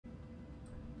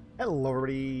Hello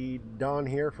everybody, Don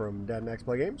here from Dad and X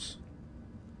Play Games.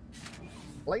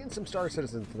 Playing some Star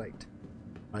Citizen tonight.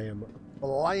 I am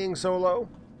flying solo.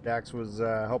 Dax was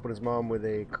helping his mom with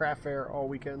a craft fair all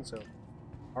weekend, so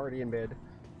already in bed.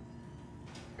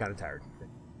 Kinda tired.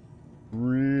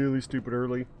 Really stupid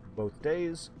early both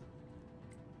days.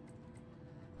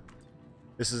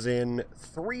 This is in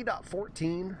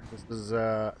 3.14. This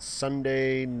is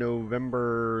Sunday,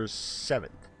 November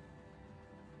 7th.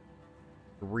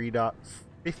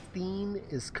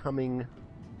 3.15 is coming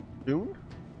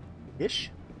soon-ish.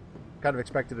 Kind of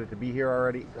expected it to be here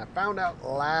already. And I found out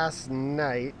last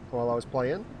night while I was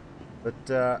playing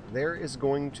that there is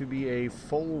going to be a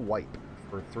full wipe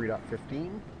for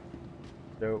 3.15.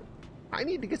 So I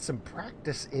need to get some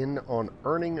practice in on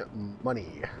earning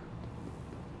money.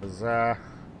 Because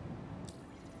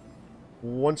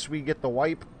once we get the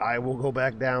wipe, I will go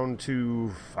back down to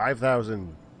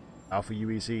 5,000 Alpha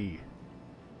UEC.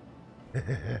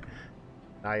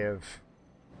 I have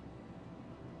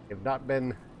not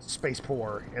been space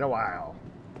poor in a while.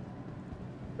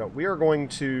 So we are going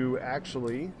to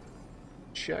actually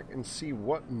check and see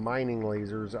what mining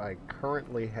lasers I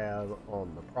currently have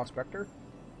on the Prospector.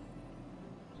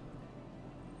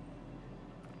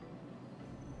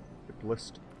 Ship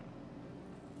list.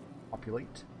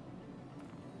 Populate.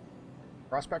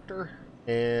 Prospector.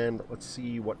 And let's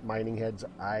see what mining heads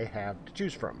I have to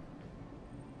choose from.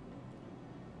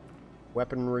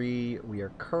 Weaponry, we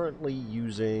are currently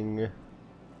using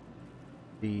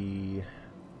the...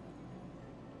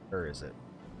 Where is it?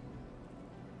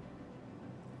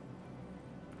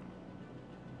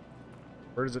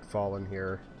 Where does it fall in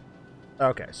here?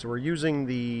 Okay, so we're using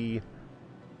the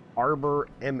Arbor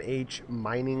MH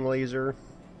mining laser.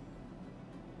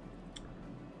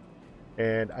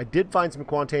 And I did find some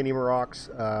Quantanium rocks,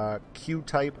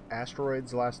 Q-type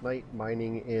asteroids last night,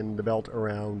 mining in the belt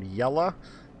around Yella.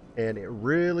 And it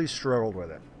really struggled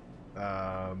with it.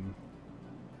 Gotta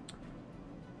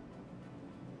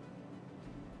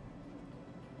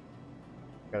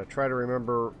try to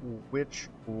remember which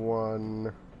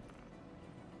one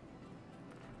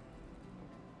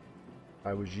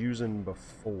I was using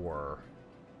before.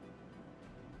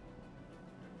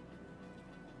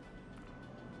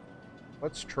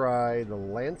 Let's try the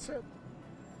Lancet.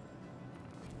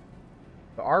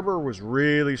 The Arbor was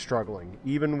really struggling,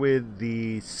 even with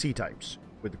the C-types,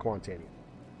 with the Quantanium.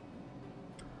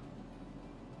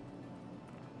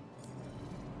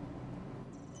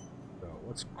 So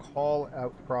let's call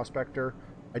out the Prospector.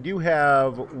 I do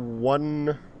have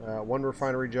one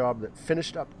refinery job that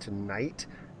finished up tonight,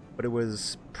 but it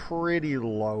was pretty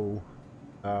low.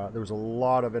 There was a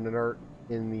lot of inert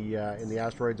in the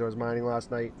asteroids I was mining last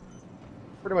night.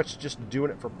 Pretty much just doing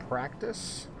it for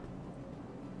practice.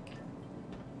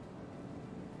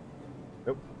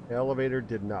 Nope, the elevator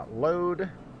did not load.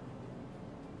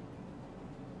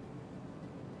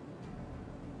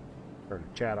 Turn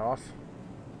the chat off.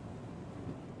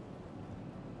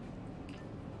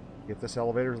 Get this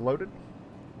elevator loaded.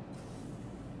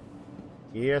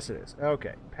 Yes, it is.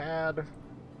 Okay, pad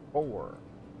 4.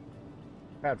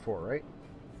 Pad 4, right?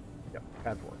 Yep,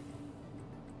 pad 4.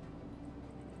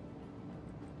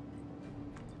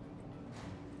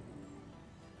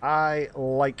 I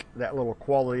like that little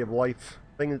quality of life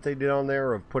thing that they did on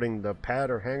there of putting the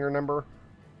pad or hangar number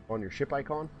on your ship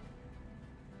icon.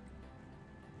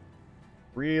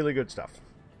 Really good stuff.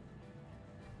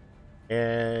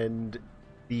 And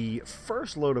the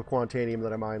first load of Quantanium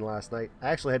that I mined last night, I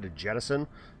actually had to jettison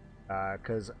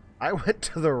because I went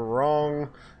to the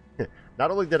wrong... Not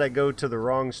only did I go to the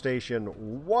wrong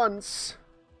station once,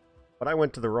 but I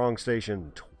went to the wrong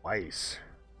station twice.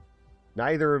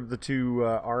 Neither of the two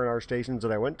R&R stations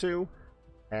that I went to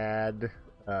had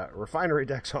refinery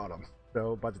decks on them.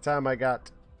 So by the time I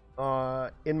got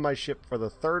in my ship for the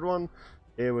third one,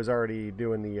 it was already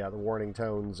doing the warning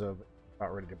tones of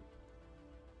about ready to...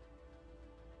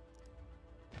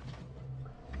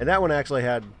 And that one actually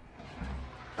had,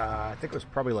 I think it was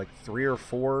probably like 3 or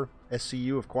 4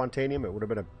 SCU of Quantanium. It would have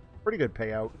been a pretty good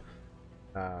payout.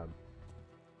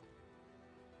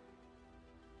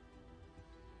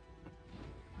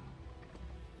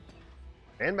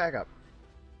 And back up.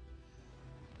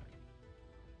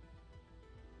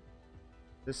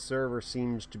 This server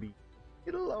seems to be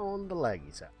a little on the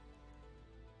laggy side.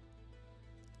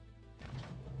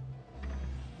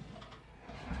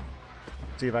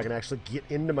 See if I can actually get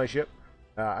into my ship.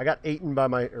 I got eaten by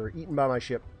my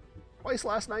ship twice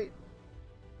last night.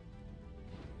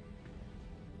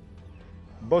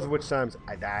 Both of which times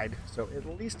I died. So at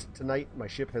least tonight my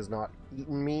ship has not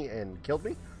eaten me and killed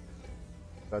me.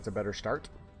 That's a better start.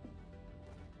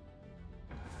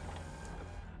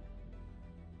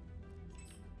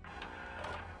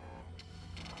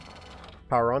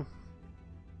 Power on.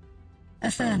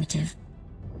 Affirmative.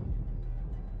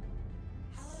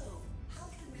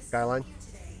 Skyline.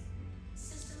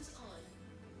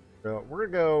 So we're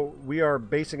gonna go. We are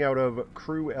basing out of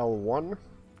Crew L1,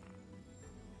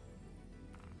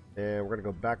 and we're gonna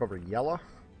go back over to Yella.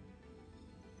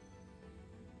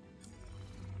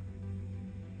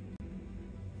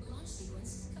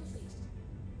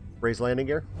 Raise landing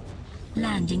gear.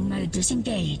 Landing mode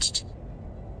disengaged.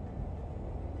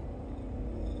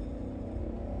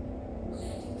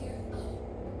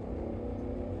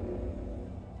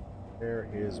 There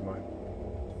is my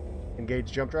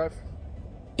engage jump drive.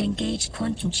 Engage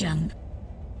quantum jump.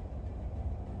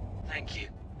 Thank you,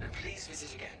 and please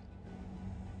visit again.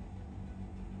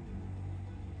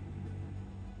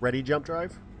 Ready jump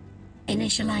drive.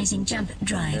 Initializing jump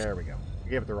drive. There we go. I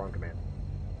gave it the wrong command.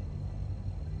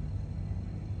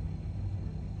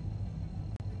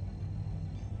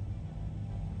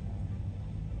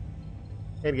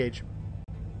 Engage.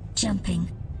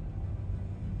 Jumping.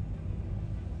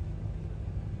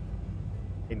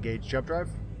 Engage jump drive.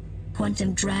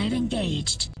 Quantum drive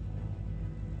engaged.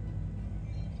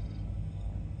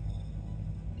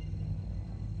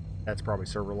 That's probably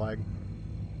server lag.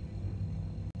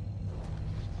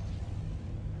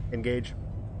 Engage.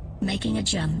 Making a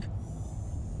jump.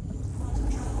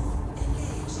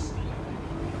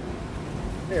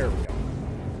 There we go.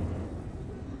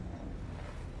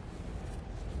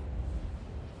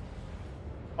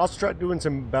 Also tried doing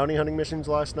some bounty hunting missions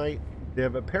last night.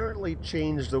 They've apparently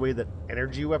changed the way that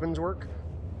energy weapons work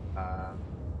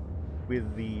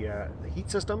with the heat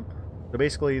system. So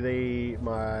basically,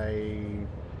 my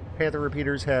Panther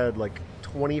repeaters had like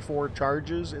 24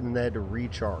 charges and they had to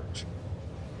recharge.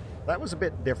 That was a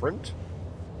bit different.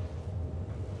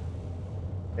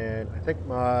 And I think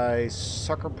my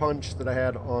sucker punch that I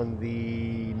had on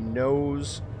the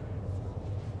nose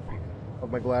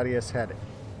of my Gladius had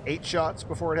 8 shots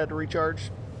before it had to recharge.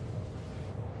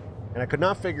 And I could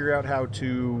not figure out how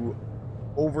to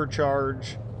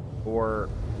overcharge or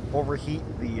overheat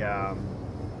the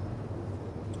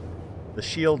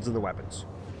shields and the weapons.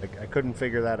 I couldn't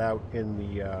figure that out in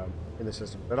the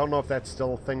system. I don't know if that's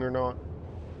still a thing or not.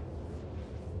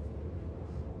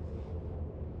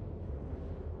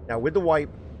 Now with the wipe,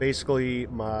 basically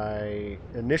my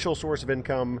initial source of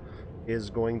income is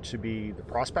going to be the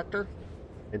Prospector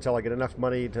until I get enough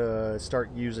money to start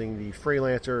using the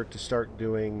Freelancer to start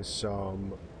doing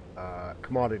some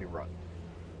commodity run.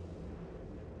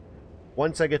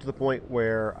 Once I get to the point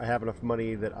where I have enough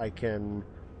money that I can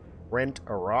rent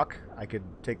a rock, I could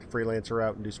take the Freelancer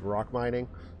out and do some rock mining.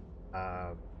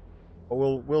 But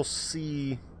we'll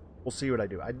see what I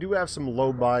do. I do have some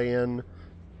low buy-in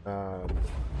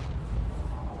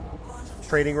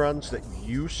trading runs that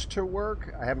used to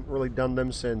work. I haven't really done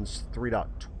them since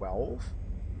 3.12.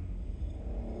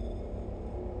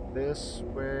 This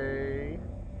way.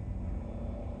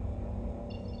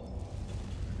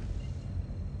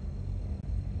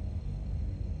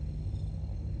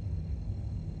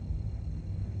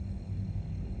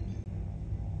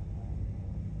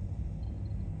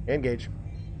 Engage.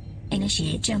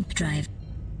 Initiate jump drive.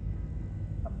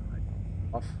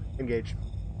 Off. Engage.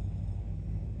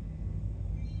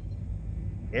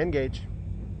 Engage.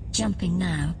 Jumping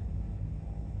now.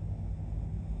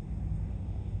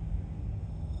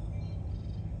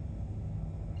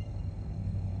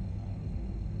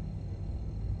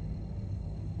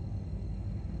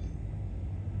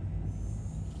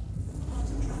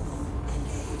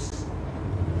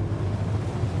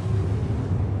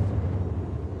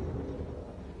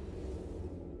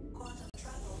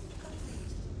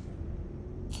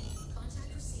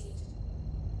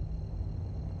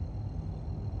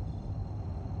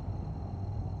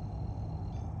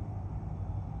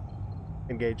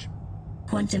 Engage.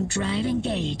 Quantum drive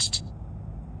engaged.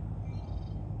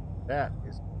 That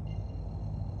is...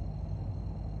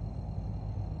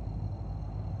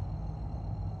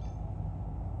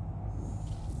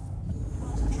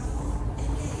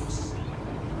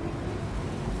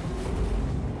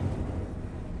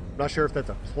 Not sure if that's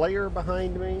a player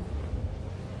behind me.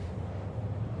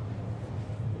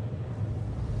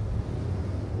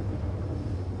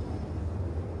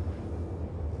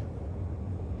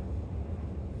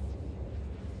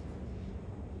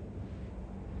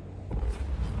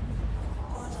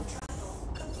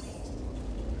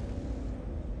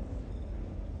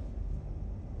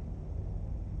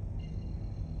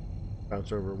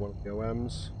 Bounce over one of the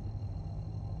OMs.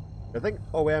 I think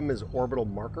OM is orbital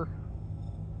marker.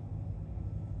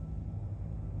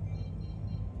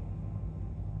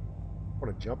 I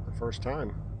want to jump the first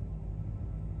time.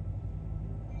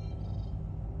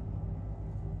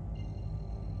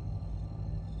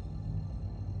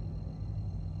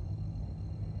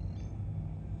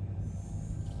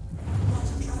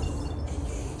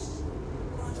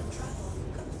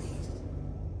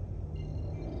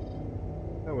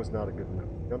 That was not a good enough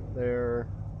jump there.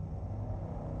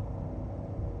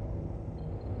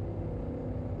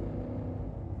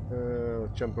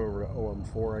 Let's jump over to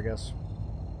OM4, I guess.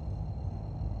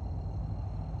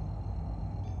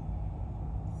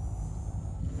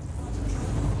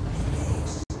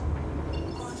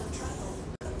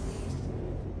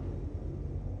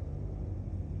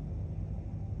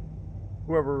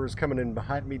 Whoever is coming in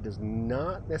behind me does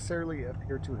not necessarily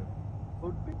appear to have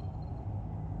followed me.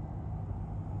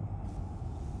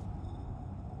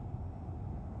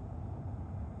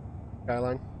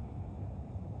 Skyline.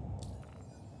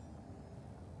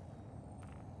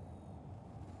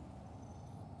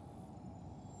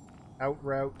 Out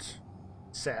route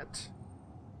set,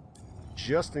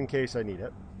 just in case I need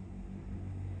it.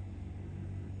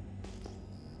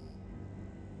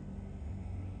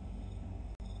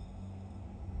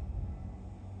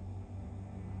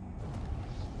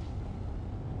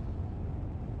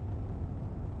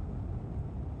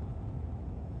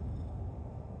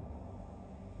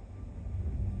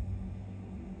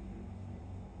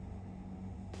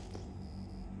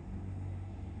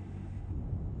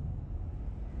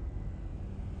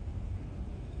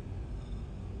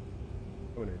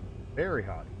 Coming in very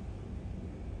hot.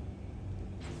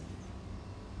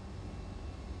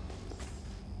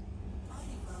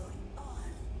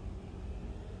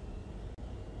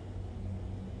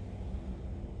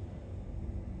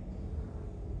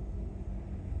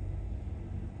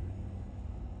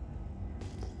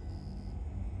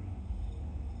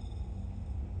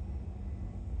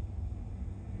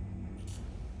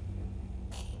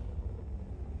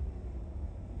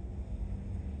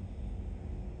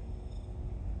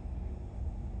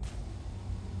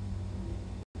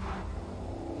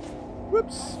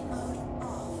 Whoops.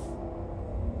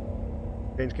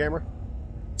 Change camera.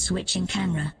 Switching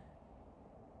camera.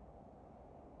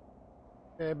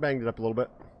 Banged it up a little bit.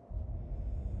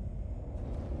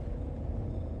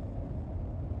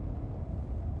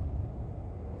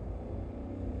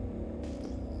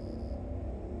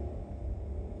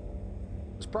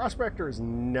 This prospector is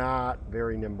not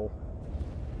very nimble.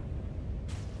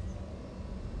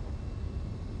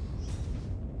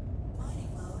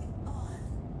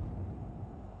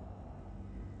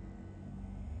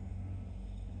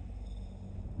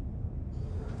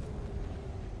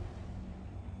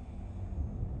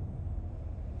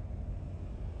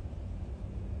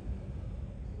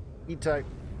 E-type,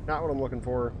 not what I'm looking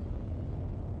for.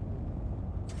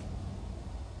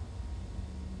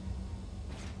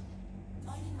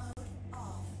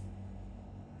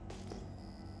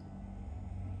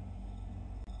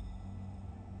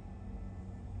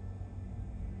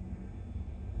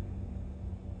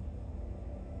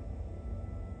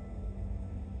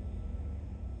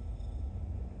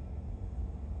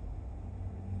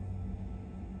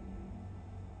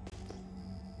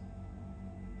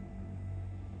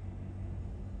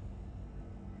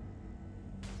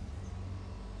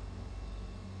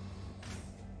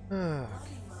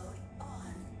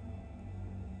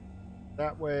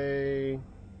 That way.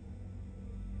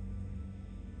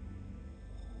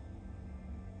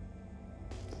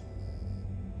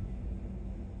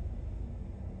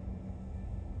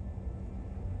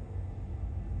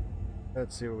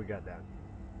 Let's see what we got down.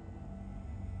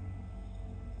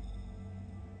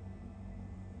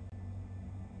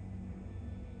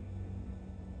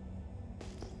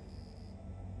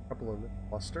 Couple in the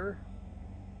cluster.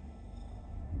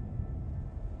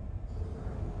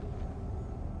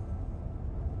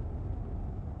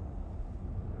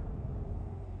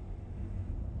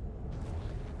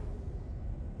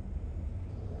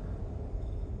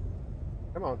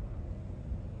 Come on.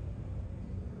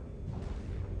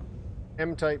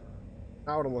 M-type.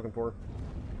 Not what I'm looking for.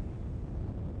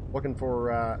 Looking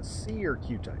for C or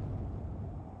Q-type.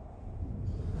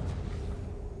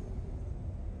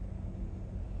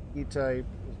 E-type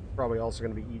is probably also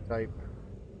going to be E-type.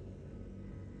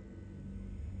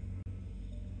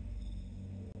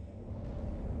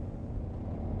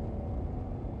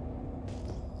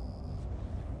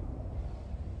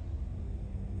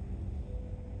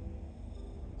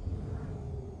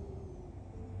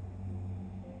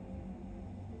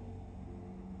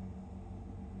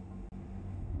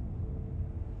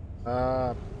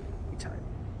 P-type.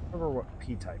 I remember what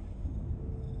P-type.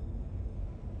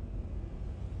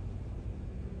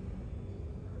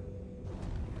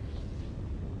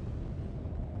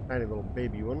 Tiny little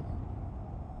baby one.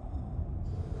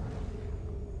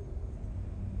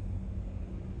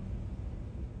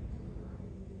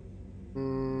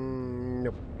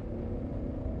 Nope.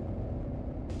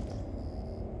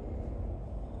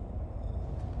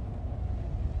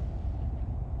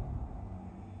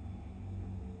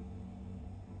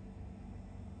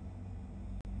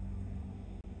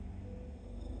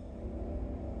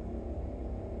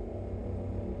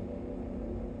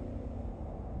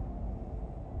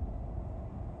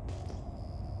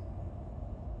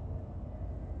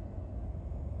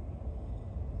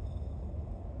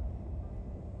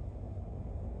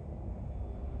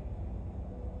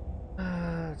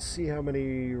 see how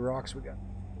many rocks we got.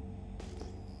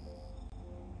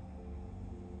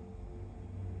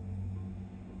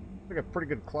 We got a pretty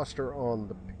good cluster on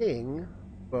the ping,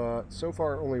 but so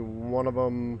far only one of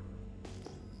them,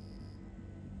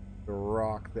 the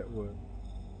rock that would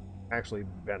actually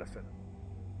benefit,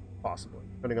 possibly,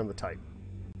 depending on the type.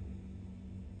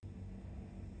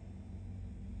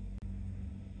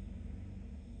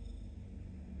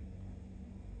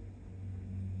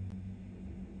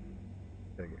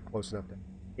 Gotta get close enough to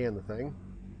scan the thing.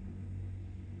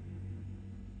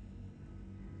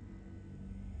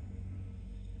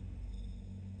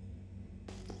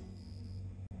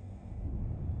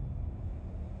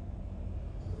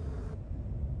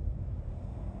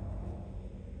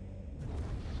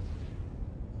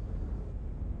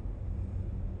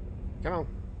 Come on.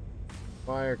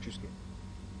 Why aren't you scared?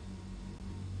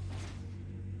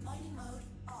 Mining mode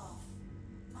off.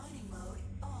 Mining mode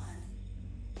on.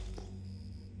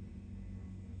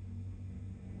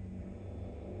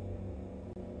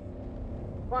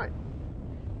 Fine.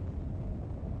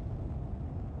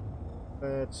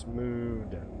 Let's move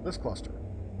down this cluster.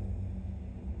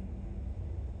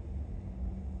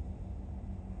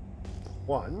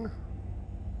 One.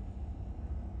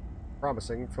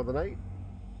 Promising for the night.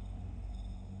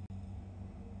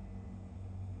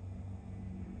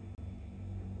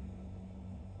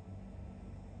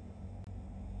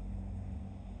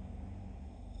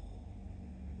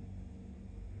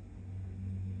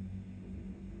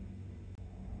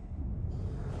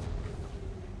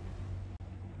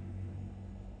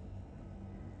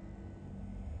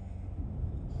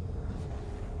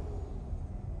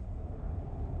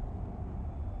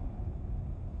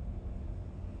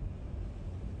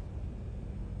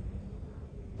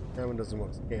 That one doesn't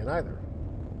want to scan either.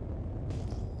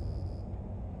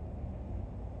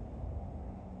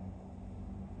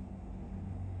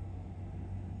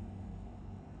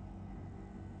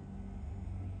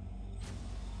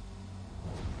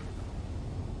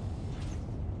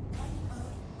 Mining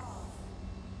mode off.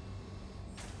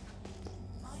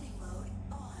 Mining mode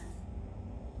on.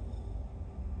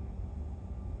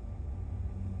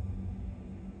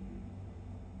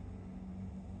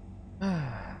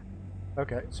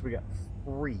 Okay, so we got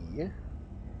 3.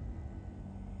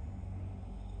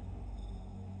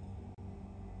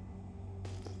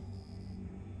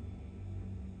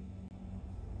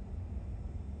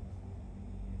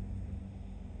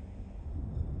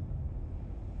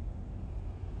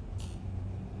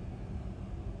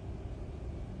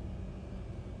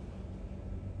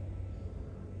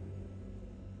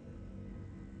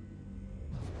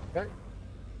 Okay.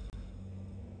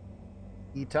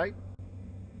 E-type.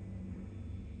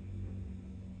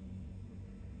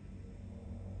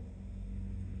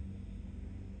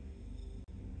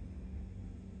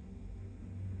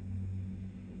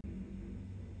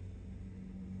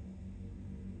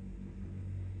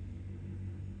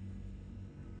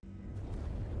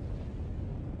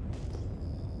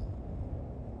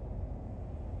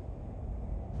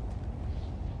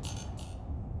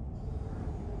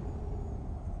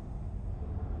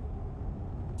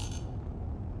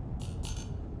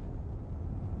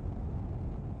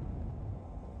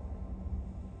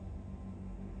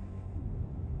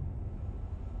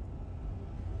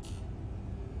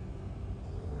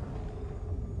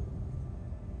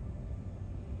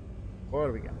 What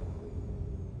do we got?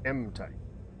 M-type.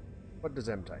 What does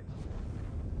M-type?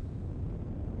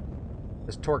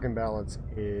 This torque imbalance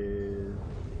is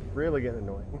really getting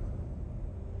annoying.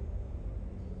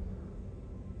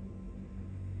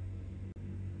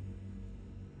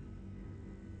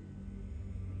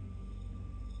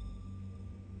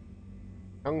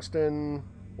 Tungsten,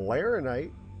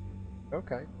 laranite.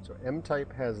 Okay, so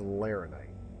M-type has laranite.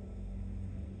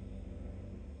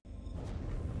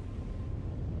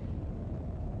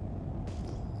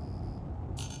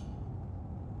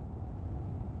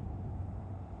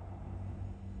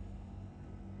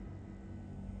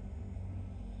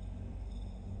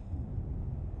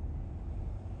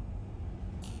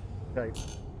 Okay.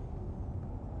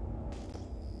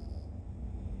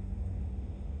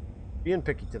 Being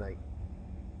picky tonight.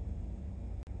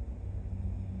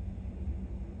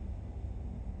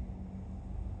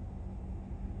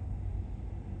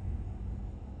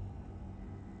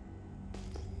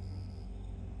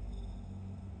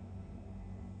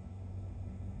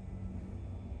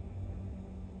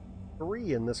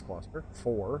 Three in this cluster.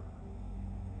 4.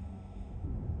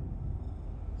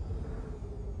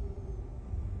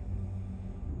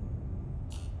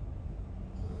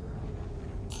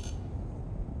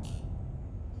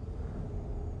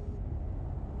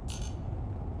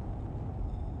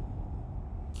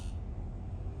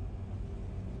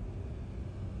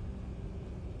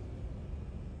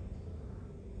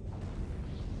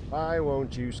 Why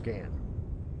won't you scan?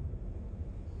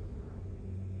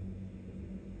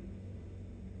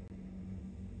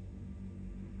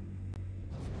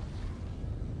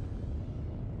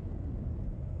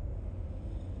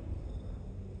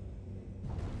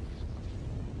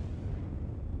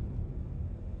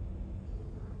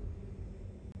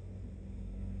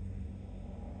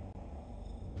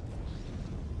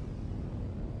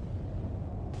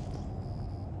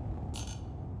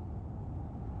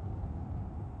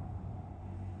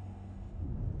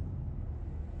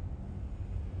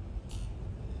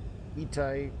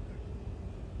 E-type.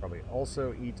 Probably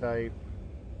also E-type.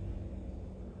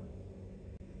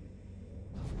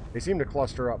 They seem to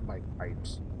cluster up by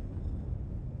types.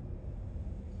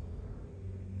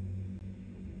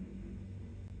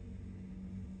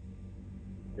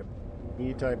 Yep.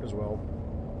 E-type as well.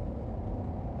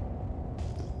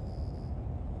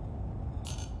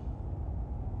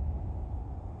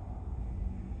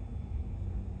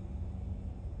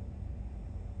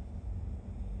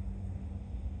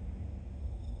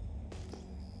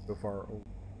 So far,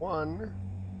 one.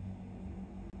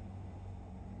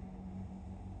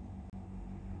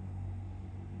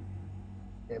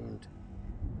 And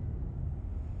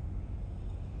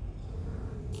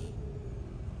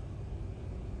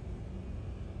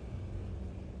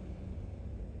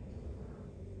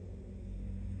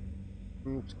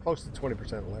it's close to 20%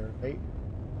 Laramate.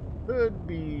 Could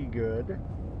be good.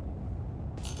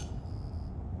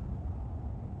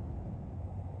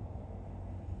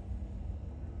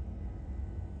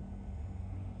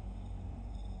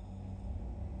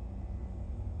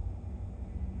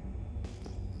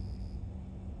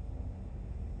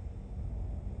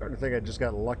 Starting to think I just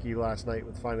got lucky last night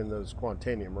with finding those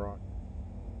Quantanium rocks.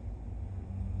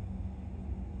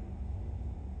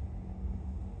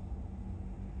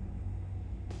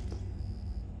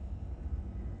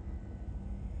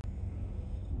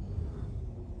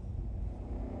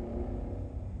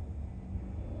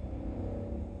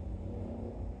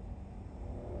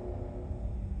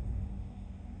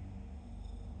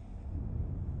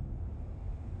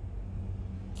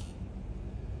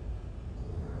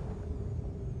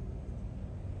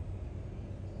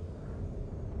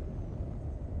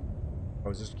 Oh,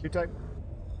 is this Q-type?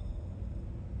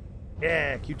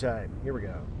 Yeah, Q-type. Here we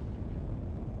go.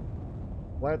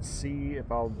 Let's see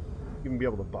if I'll even be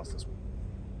able to bust this one.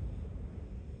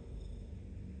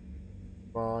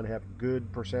 Come on, have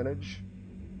good percentage.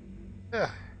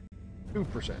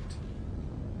 2%.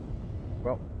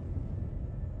 Well,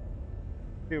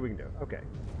 see what we can do. Okay.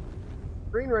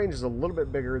 Green range is a little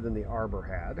bit bigger than the Arbor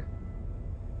had.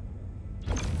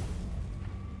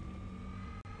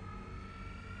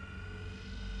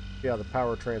 See how the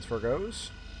power transfer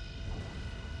goes.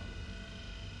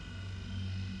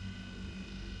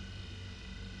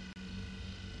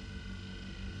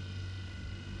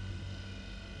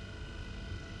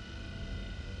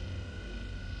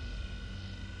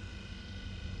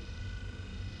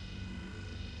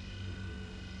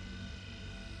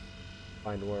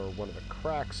 Find where one of the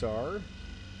cracks are.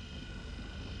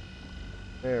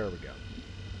 There we go.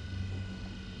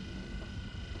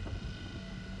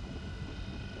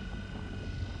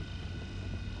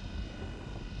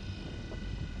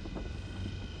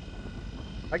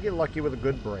 I get lucky with a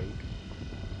good break.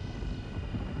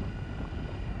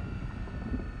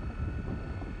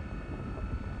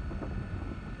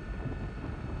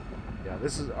 Yeah,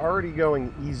 this is already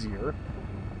going easier.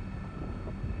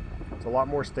 It's a lot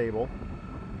more stable.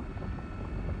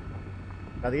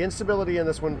 Now the instability in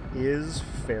this one is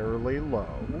fairly low.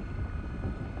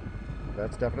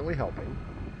 That's definitely helping.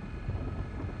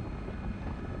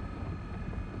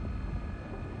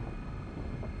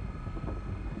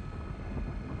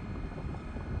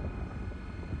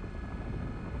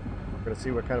 We're going to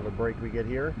see what kind of a break we get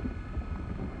here.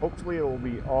 Hopefully it will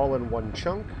be all in one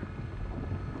chunk.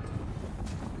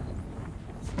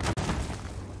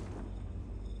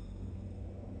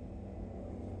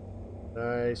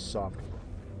 Nice soft.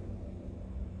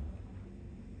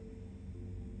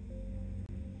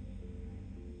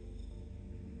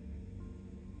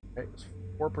 Okay, it's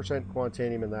 4%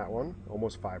 Quantanium in that one,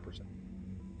 almost 5%.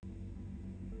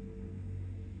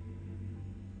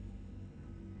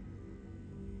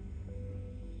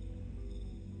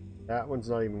 That one's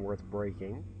not even worth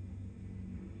breaking.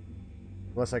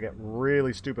 Unless I get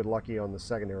really stupid lucky on the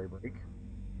secondary break.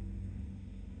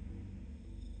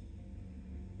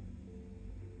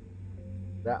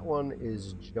 That one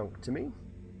is junk to me.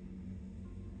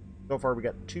 So far we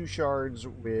got 2 shards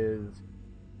with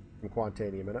some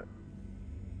Quantanium in it.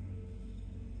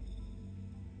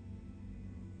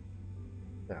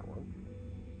 That one.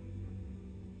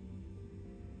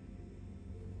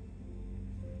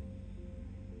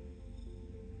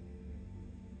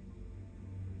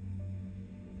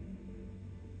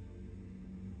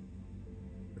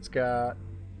 got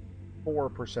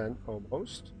 4%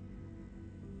 almost.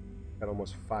 Got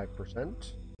almost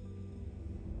 5%.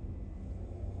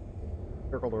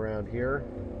 Circled around here.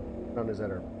 Sun is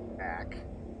at our back.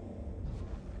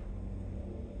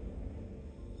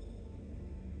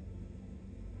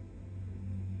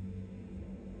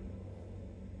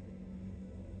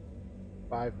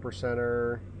 Five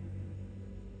percenter.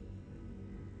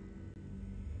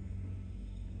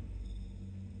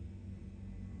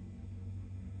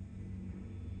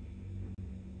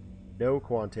 No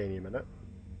Quantanium in it.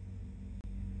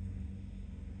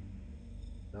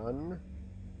 None.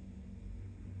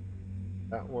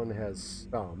 That one has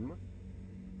some.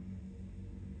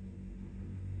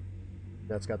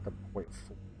 That's got the 0.4.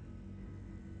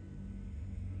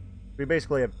 We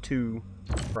basically have 2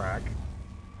 frac.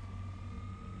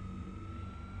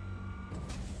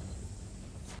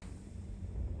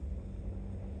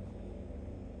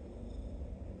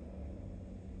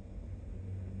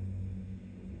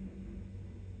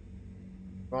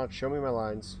 Come on, show me my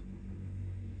lines.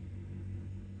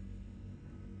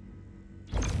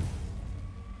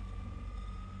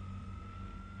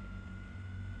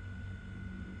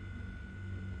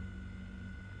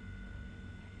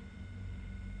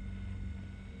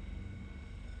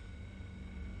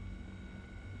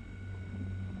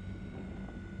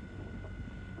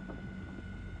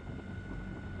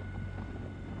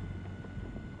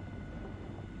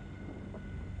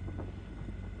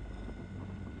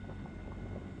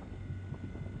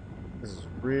 This is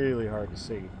really hard to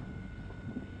see.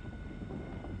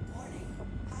 Warning,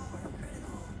 power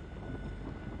critical.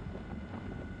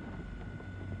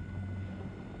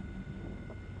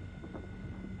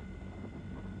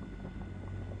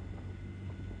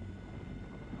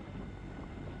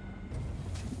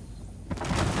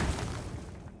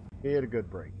 He had a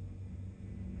good break.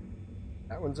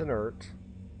 That one's inert.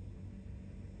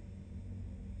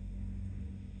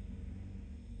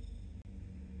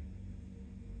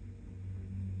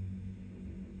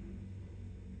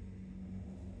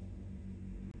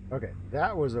 Okay,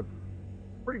 that was a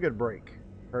pretty good break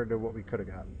compared to what we could have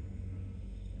gotten.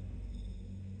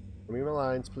 Give me my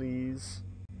lines, please.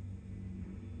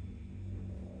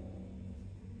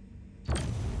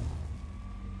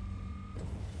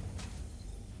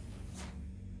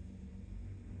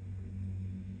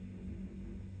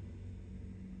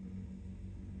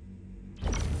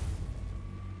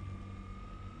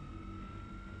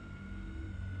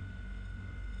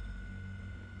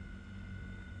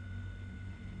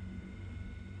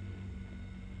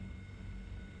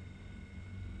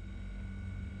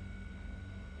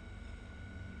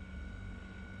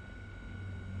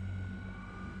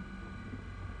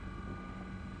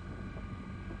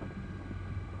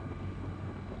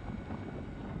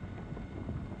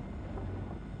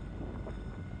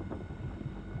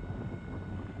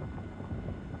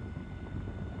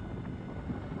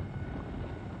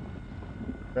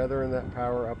 Feathering that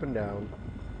power up and down.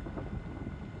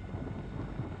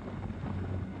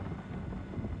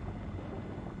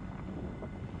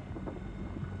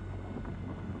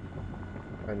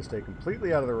 Trying to stay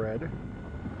completely out of the red.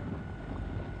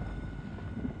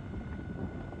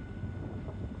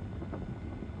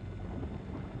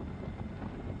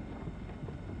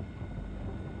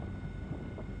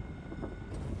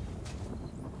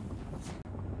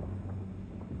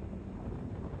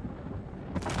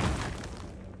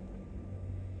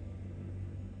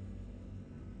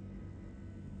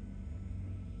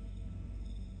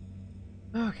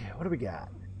 Okay, what do we got?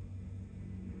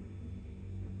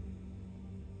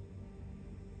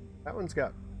 That one's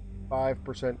got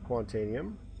 5%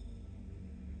 Quantanium.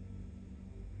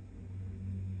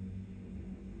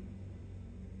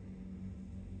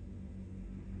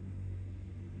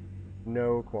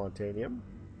 No Quantanium.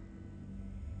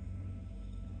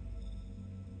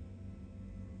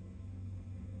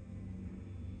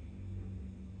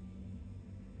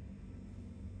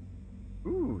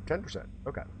 Ooh, 10%.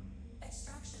 Okay.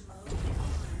 Extraction mode.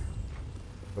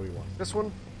 So we want this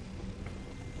one.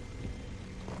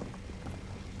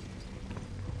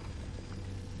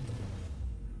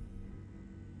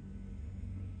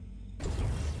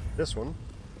 This one.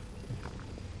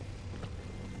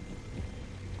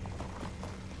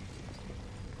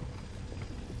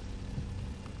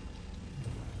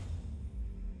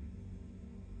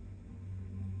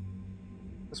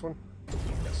 This one?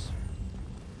 Yes.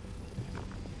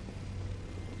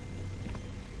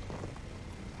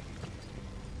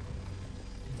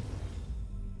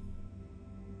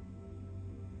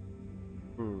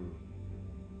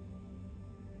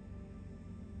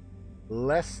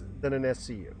 Less than an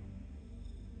SCU.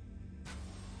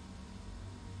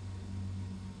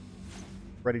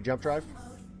 Ready jump drive?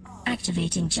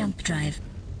 Activating jump drive.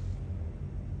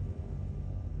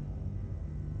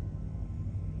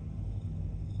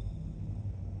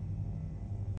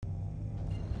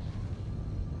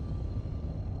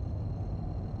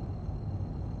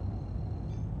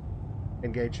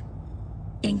 Engage.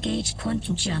 Engage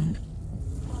quantum jump.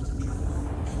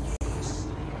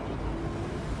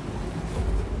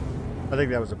 I think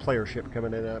that was a player ship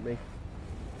coming in at me.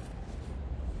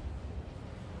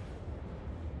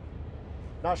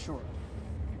 Not sure.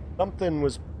 Something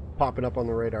was popping up on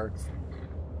the radar.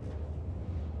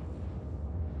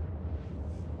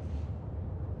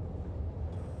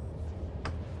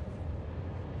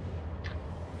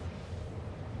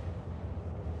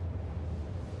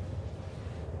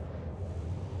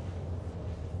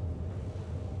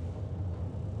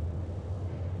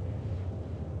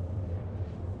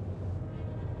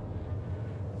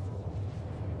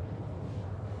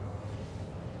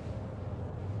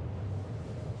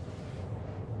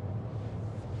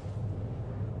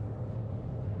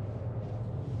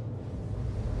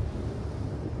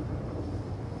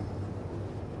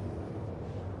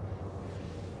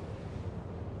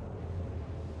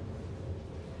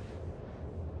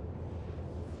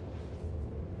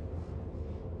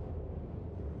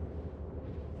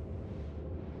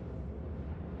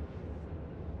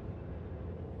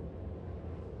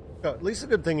 At least the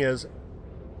good thing is,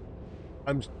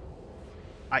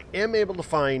 I am able to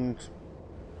find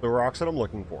the rocks that I'm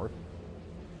looking for.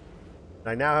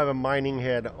 I now have a mining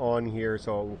head on here,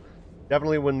 so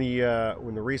definitely when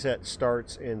the reset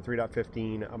starts in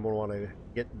 3.15, I'm gonna want to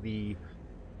get the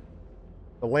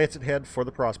Lancet head for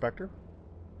the prospector.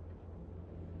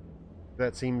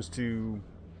 That seems to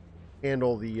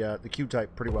handle the Q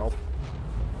type pretty well.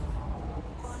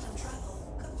 Quantum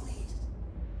travel complete.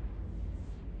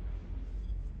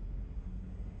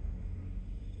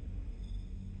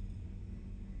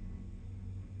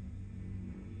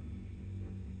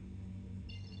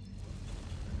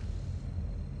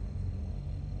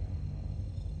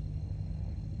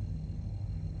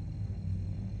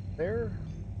 There.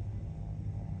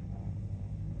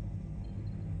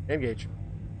 Engage.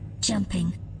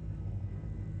 Jumping.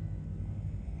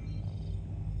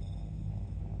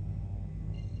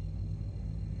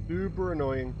 Super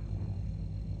annoying.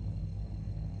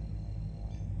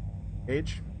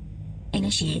 Engage.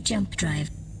 Initiate jump drive.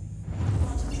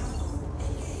 Quantum travel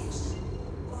engaged.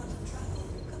 Quantum travel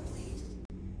complete.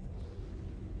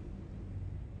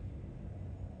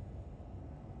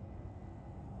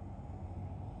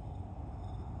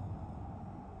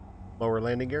 Lower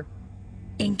landing gear.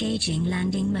 Engaging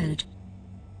landing mode.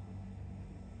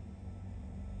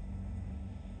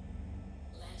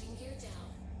 Landing gear down.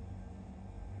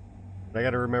 I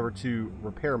got to remember to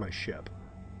repair my ship.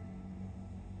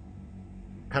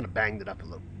 Kind of banged it up a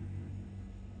little.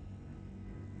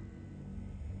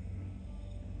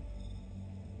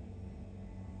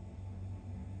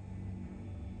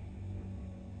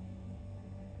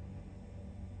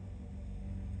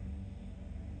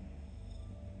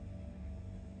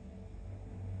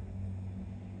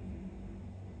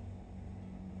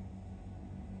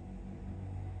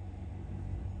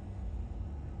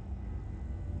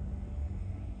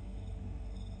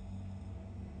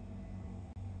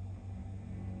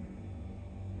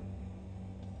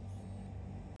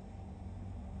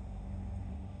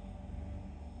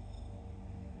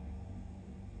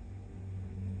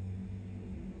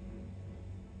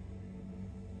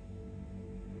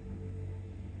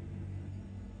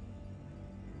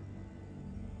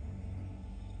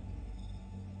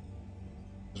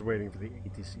 Just waiting for the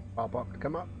ATC pop-up to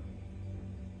come up.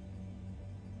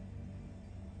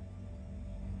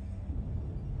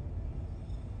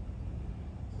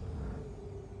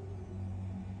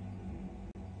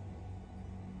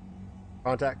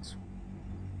 Contacts.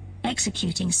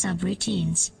 Executing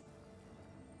subroutines.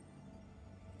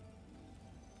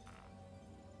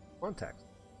 Contacts.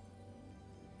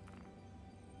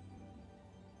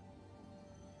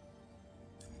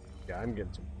 Yeah, I'm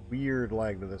getting some weird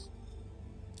lag to this.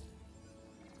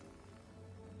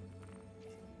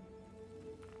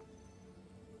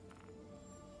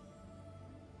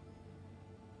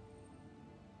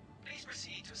 Please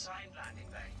proceed to assigned landing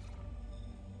bay.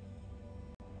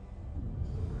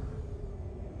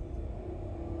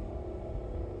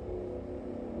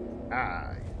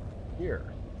 Ah,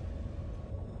 here.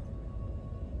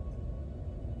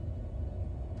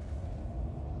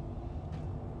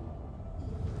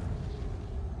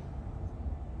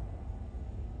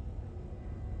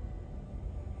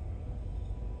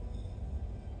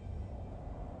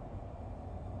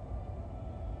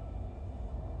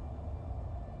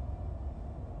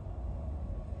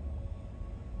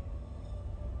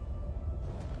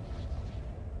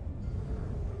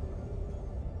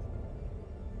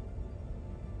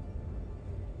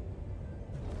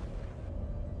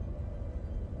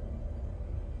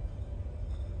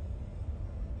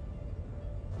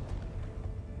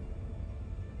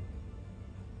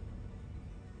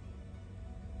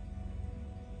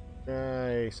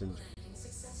 Nice and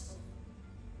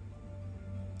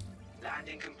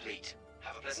Landing complete.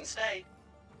 Have a pleasant stay.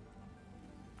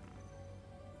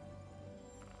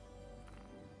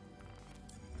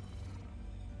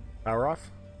 power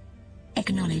off.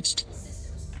 Acknowledged.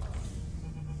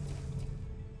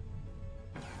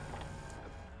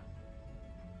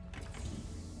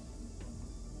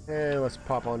 And let's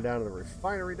pop on down to the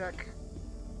refinery deck.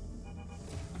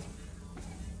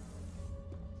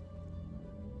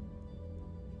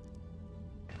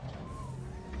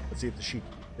 Let's see if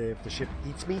the ship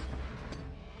eats me.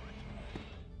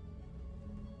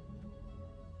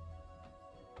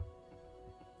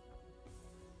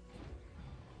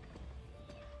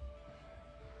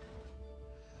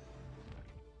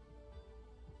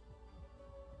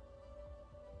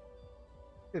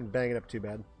 Didn't bang it up too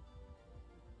bad.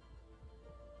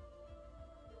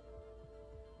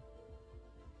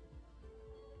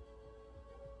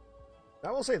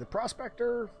 I will say the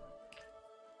Prospector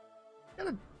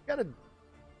got a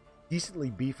decently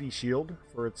beefy shield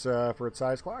for its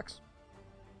size clocks.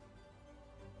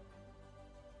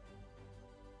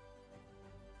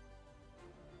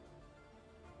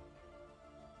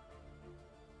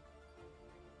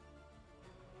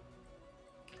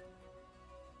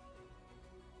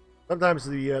 Sometimes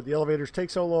the elevators take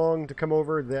so long to come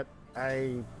over that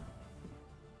I'm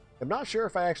not sure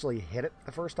if I actually hit it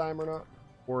the first time or not,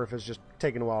 or if it's just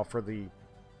taking a while for the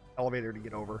elevator to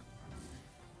get over.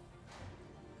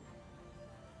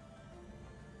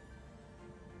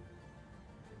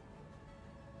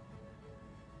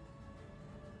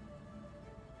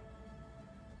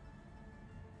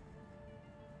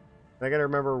 I gotta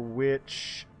remember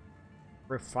which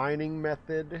refining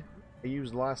method I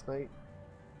used last night.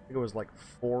 I think it was like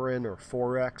 4N or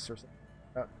 4X or something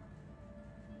like that.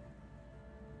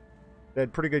 It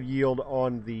had pretty good yield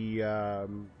on the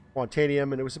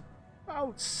Quantanium, and it was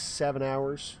about 7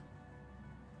 hours.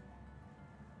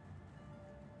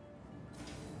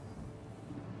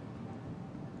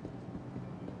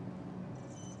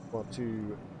 Want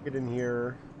to get in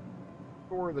here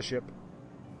for the ship.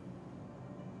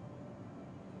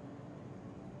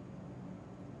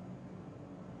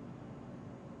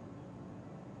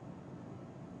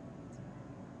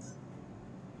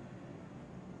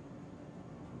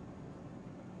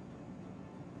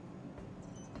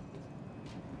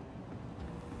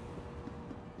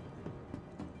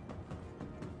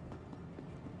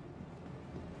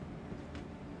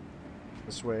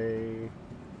 This way.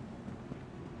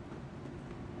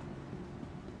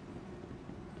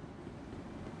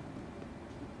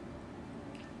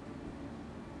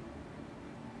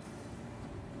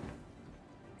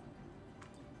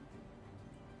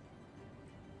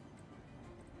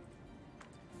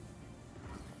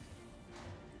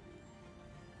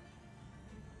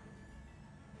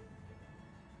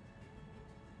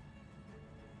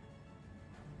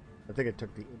 I think it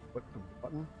took the input from the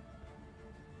button.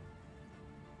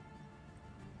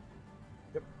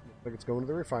 Yep, looks like it's going to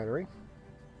the refinery.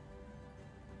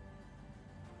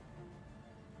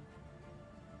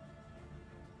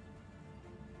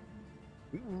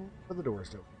 Waiting for the doors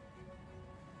to open.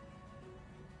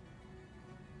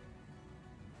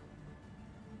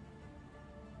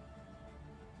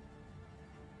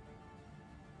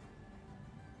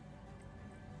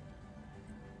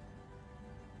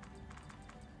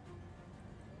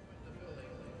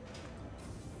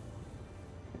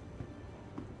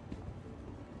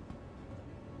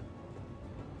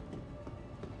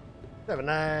 Have a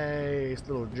nice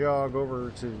little jog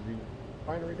over to the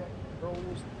refinery deck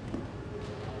controls.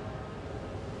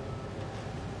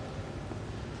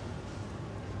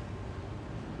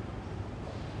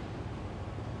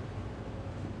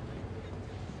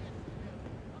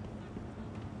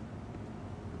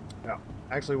 Now,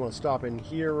 I actually want to stop in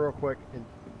here real quick and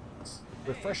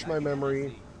refresh my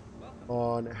memory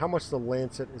on how much the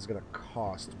Lancet is going to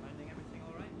cost.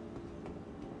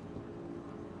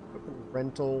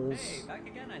 Rentals. Hey, back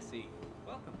again, I see.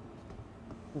 Welcome.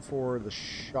 For the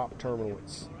shop terminal.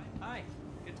 It's All right. Hi.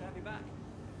 Good to have you back.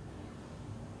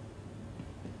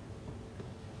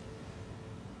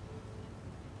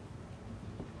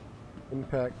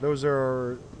 Impact. Those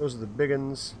are the big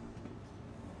ones.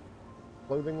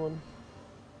 Clothing one.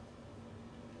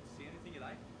 See anything you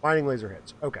like? Mining laser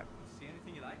heads. Okay. See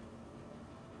anything you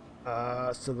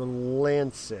like? So the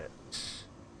Lancet.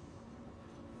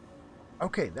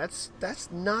 Okay, that's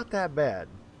not that bad.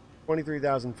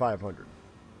 23,500.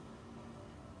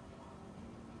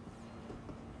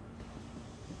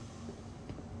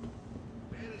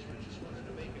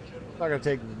 It's not gonna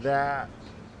take that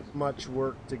much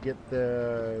work to get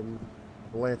the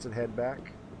Lancet head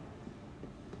back.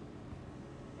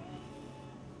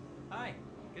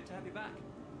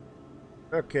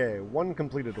 Okay, one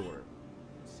completed order.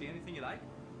 See anything you like?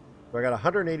 So I got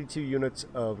 182 units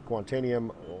of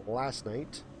Quantanium last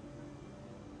night.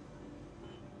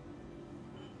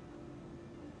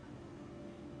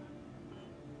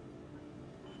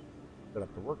 Set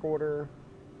up the work order.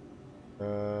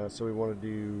 So we want to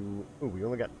do... Ooh, we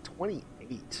only got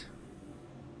 28.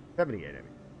 78, I mean.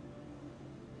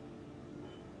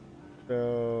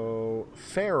 So,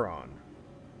 Pharaon.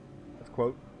 That's a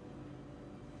quote.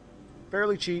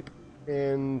 Fairly cheap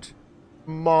and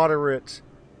moderate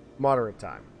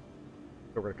time.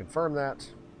 So we're going to confirm that.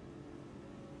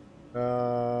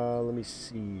 Let me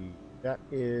see. That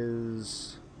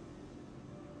is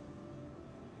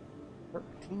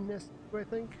 13 nests, I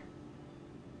think.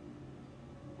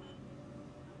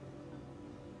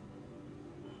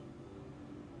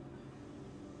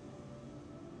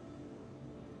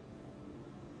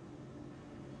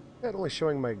 That only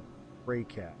showing my gray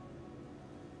cat.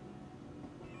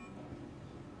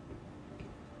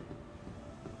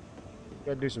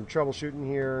 Gotta do some troubleshooting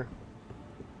here.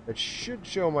 It should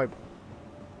show my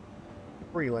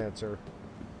freelancer.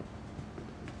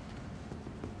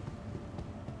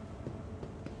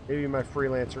 Maybe my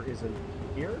freelancer isn't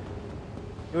here.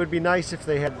 It would be nice if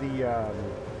they had the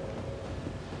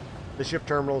ship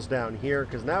terminals down here,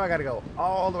 because now I gotta go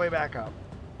all the way back up.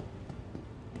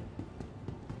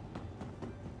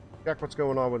 Check what's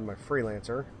going on with my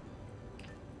freelancer.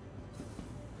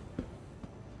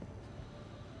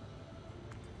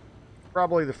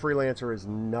 Probably the freelancer is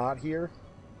not here.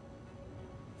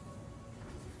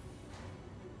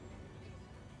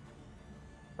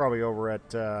 Probably over at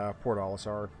Port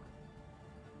Olisar.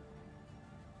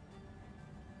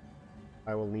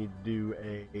 I will need to do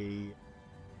a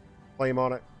claim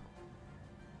on it.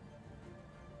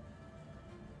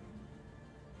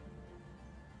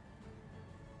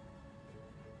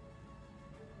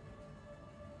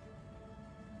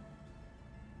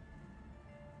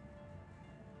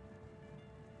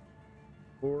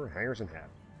 Or hangers and hats.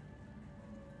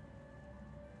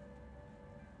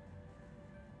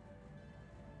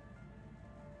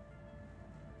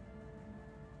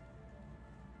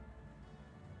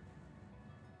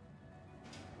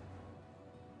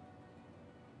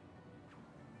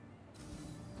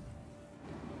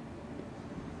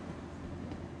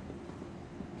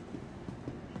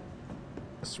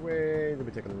 This way, then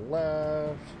we take a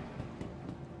left,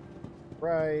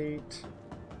 right.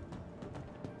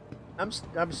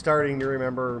 I'm starting to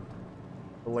remember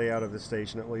the layout of the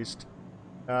station, at least.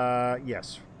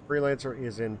 Yes, freelancer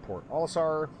is in Port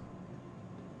Olisar.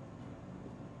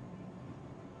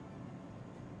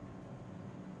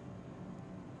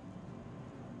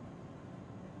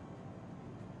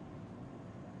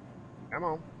 Come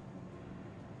on.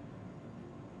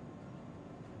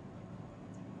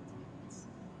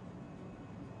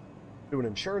 Do an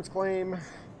insurance claim.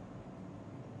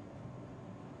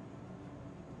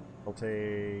 It'll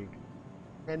take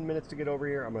 10 minutes to get over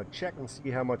here. I'm going to check and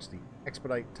see how much the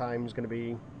expedite time is going to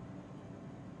be.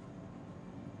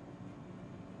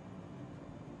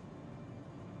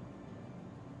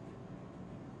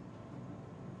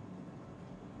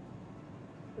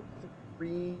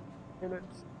 Three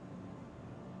minutes.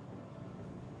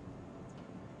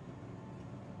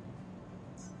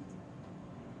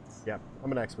 Yeah, I'm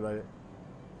going to expedite it.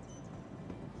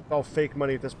 It's all fake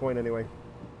money at this point anyway.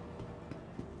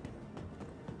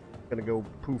 Gonna go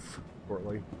poof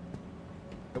shortly.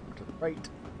 Nope, to the right.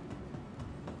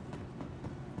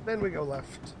 Then we go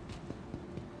left.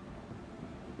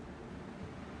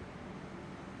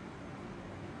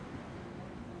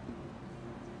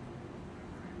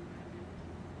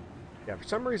 Yeah, for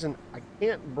some reason I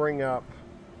can't bring up.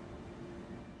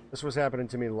 This was happening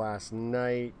to me last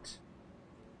night.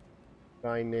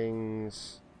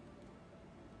 Findings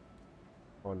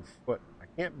on foot. I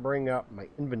can't bring up my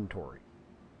inventory.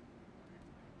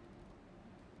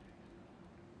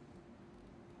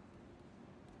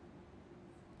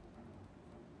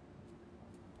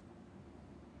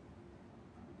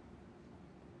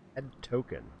 Add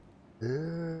token.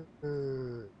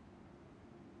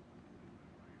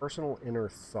 Personal inner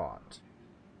thought.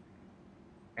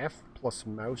 F plus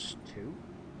mouse 2?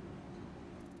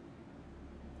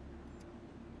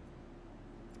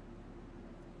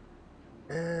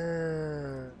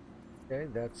 Okay,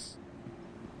 that's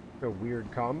a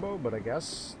weird combo, but I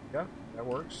guess, yeah, that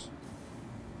works.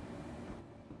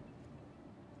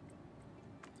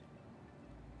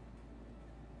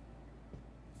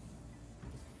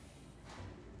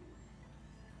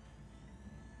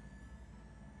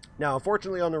 Now,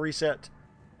 unfortunately, on the reset,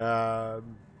 2 of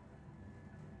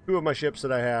my ships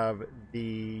that I have,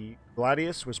 the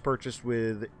Gladius was purchased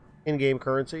with in-game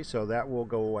currency, so that will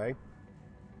go away.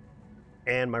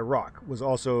 And my rock was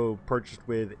also purchased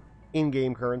with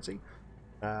in-game currency.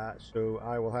 So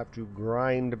I will have to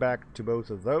grind back to both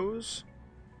of those.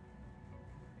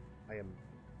 I am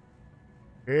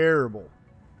terrible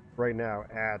right now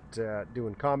at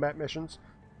doing combat missions.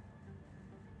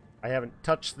 I haven't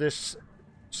touched this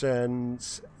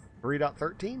since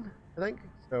 3.13, I think.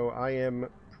 So I am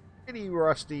pretty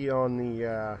rusty on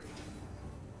the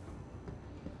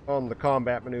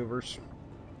combat maneuvers.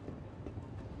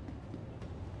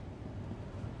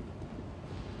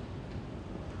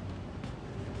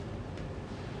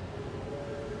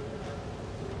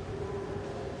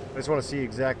 I just want to see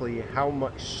exactly how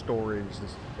much storage this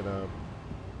is going to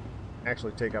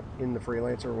actually take up in the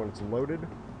Freelancer when it's loaded.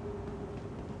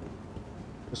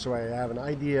 Just so I have an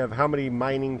idea of how many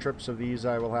mining trips of these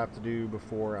I will have to do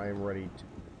before I am ready to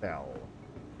sell.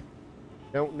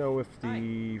 Don't know if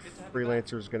the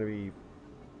Freelancer is going to be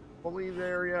fully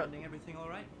there yet. Finding everything all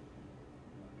right?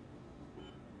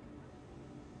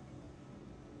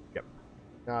 Yep,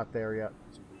 not there yet.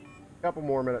 A couple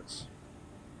more minutes.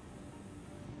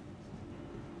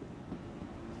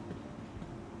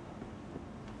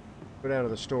 Go down to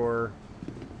the store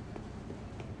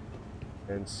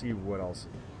and see what else.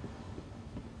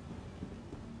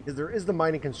 There is the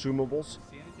mining consumables.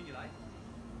 See anything you like?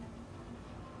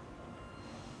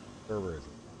 Where is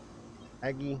it?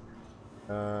 Aggie.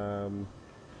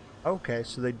 Okay,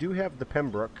 so they do have the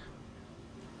Pembroke.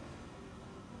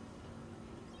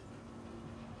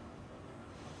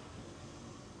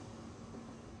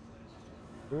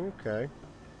 Okay.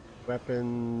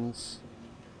 Weapons.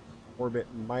 Orbit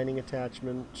mining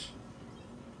attachment.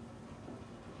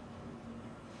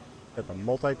 Got the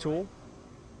multi-tool.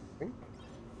 Okay.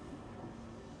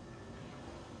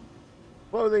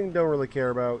 Clothing, don't really care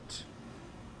about.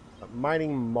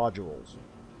 Mining modules.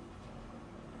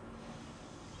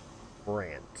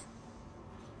 Brand.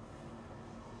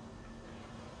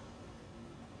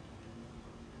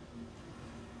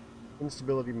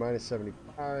 Instability minus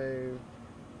 75. Finding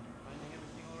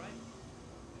everything all right?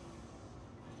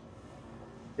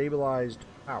 Stabilized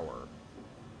power.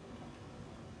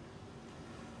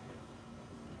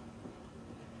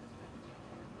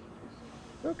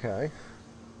 Okay.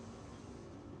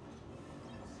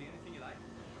 See anything you like?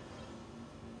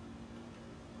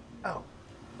 Oh, I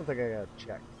don't think I got to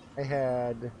check. I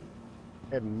had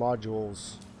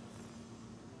modules.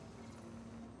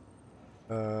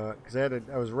 Because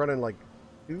I was running like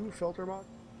 2 filter mods.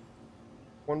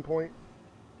 1 point.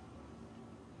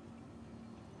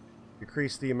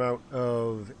 Decrease the amount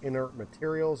of inert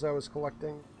materials I was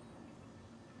collecting.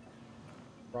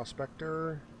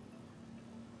 Prospector.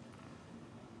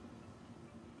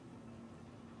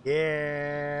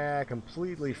 Yeah, I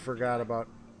completely forgot about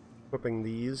equipping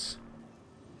these.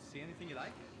 See anything you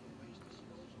like?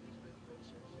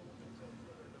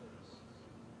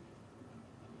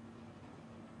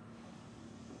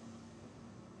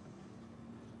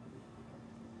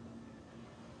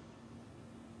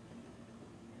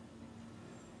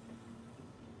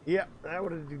 Yeah, that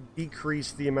would have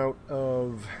decreased the amount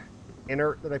of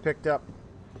inert that I picked up.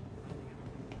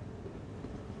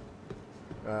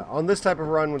 On this type of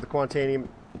run with the Quantanium,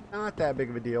 not that big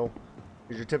of a deal,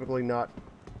 because you're typically not,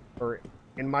 or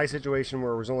in my situation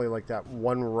where it was only like that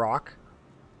one rock,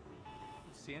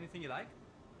 See anything you like?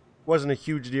 wasn't a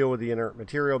huge deal with the inert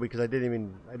material because I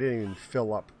didn't even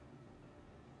fill up.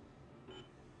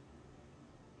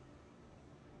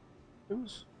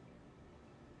 Oops.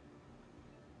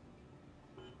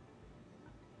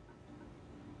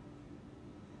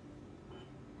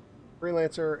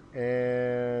 Freelancer,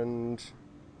 and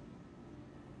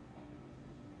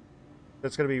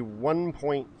that's going to be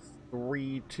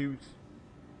 1.32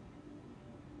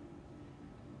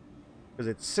 because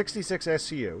it's 66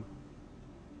 SCU,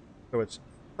 so it's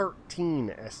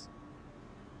 13 S.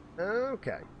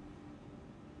 Okay,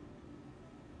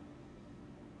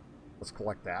 let's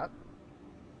collect that,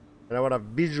 and I want to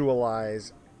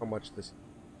visualize how much this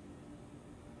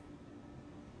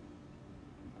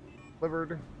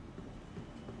delivered.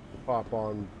 Pop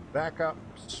on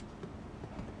backups.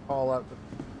 Call out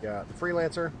the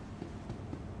Freelancer.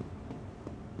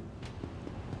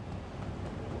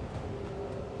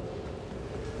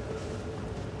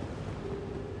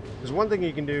 Because one thing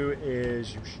you can do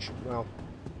is, well,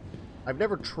 I've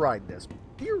never tried this.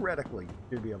 Theoretically,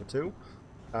 you'd be able to.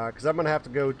 Because I'm going to have to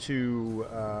go to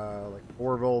like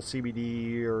Orville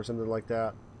CBD or something like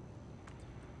that.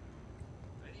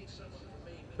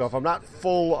 So if I'm not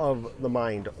full of the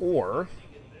mind ore,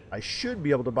 I should be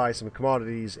able to buy some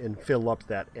commodities and fill up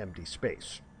that empty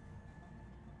space.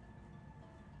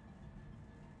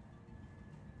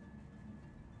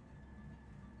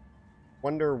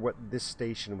 wonder what this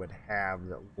station would have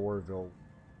that Lorville.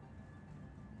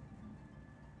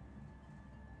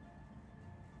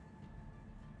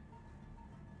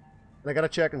 And I gotta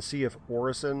check and see if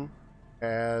Orison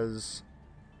has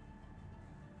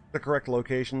the correct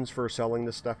locations for selling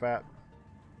this stuff at.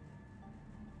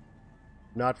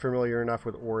 Not familiar enough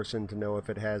with Orison to know if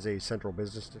it has a central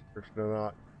business district or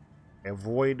not. I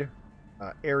avoid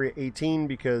Area 18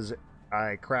 because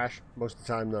I crash most of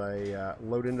the time that I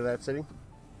load into that city.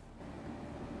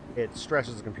 It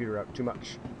stresses the computer out too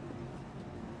much.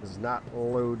 It does not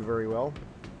load very well.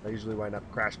 I usually wind up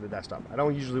crashing the desktop. I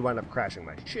don't usually wind up crashing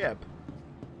my ship.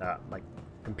 Like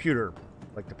computer,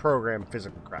 like the program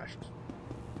physically crashes.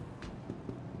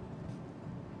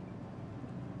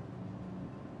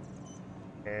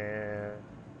 And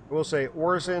I will say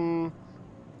Orison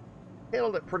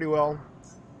handled it pretty well.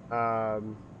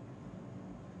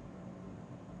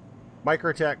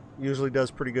 Microtech usually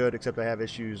does pretty good, except I have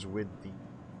issues with the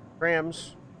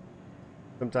trams.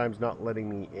 Sometimes not letting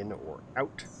me in or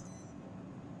out.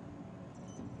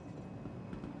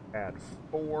 Add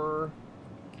 4.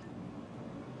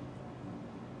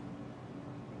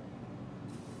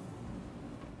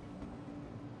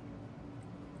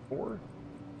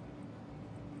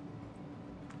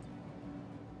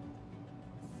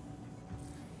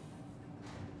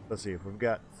 Let's see, if we've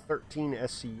got 13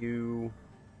 SCU,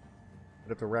 I'd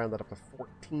have to round that up to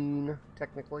 14,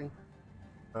 technically.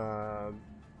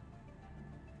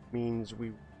 Means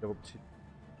we able to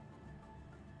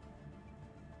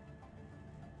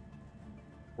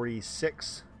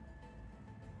 46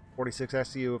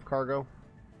 SCU of cargo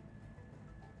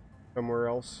somewhere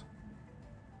else.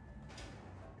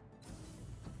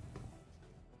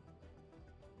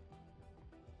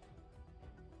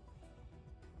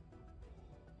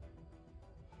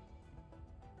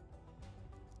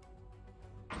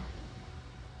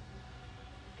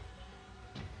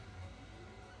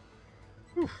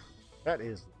 Whew, that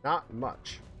is not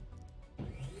much.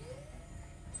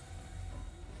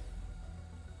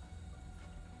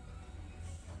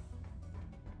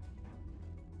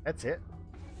 That's it?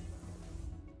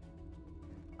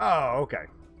 Oh, okay.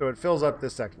 So it fills up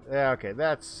this section. Yeah, okay,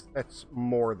 that's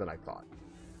more than I thought.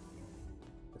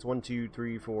 It's 1, 2,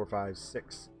 3, 4, 5,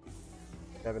 6,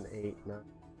 7, 8, 9,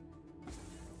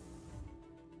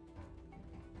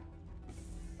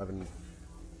 11.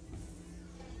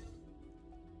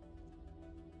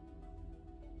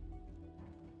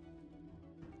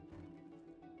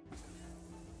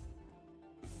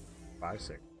 5,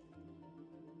 6.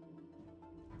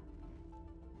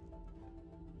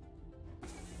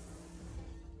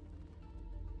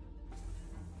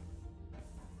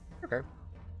 Okay. I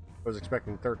was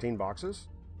expecting 13 boxes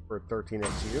for 13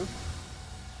 SCU.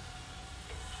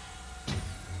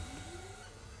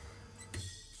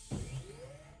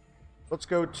 Let's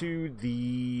go to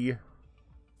the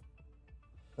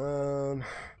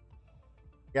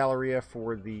Galleria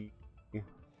for the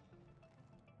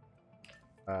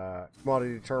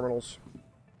commodity terminals.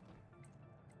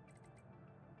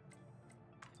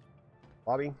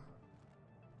 Lobby.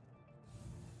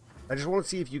 I just want to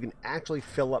see if you can actually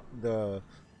fill up the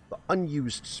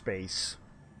unused space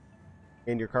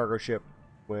in your cargo ship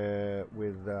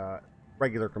with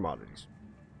regular commodities.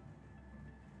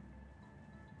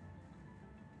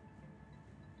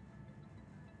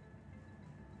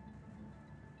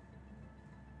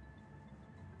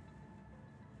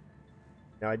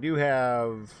 Now I do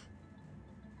have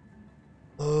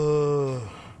I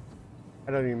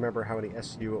don't even remember how many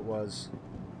SU it was.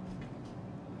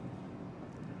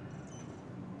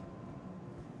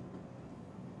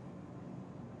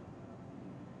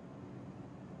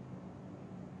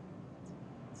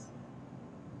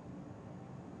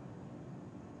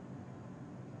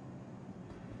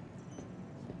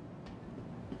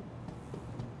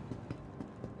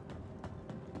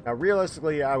 Now,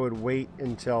 realistically, I would wait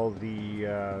until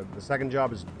the second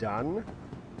job is done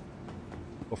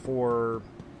before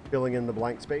filling in the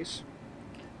blank space,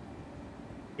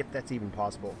 if that's even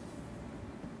possible.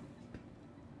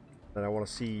 And I want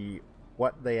to see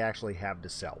what they actually have to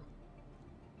sell,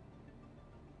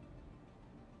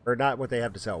 or not what they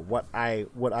have to sell. What I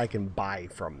can buy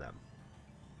from them.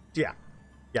 Yeah,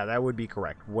 that would be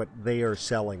correct. What they are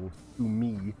selling to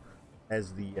me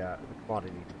as the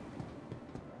commodity.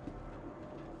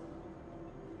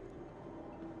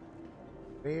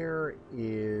 Where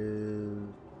is...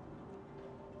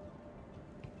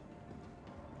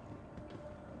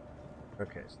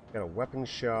 Okay, so got a weapon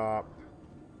shop.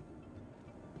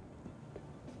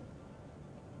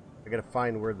 I gotta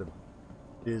find where the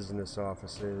business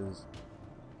office is.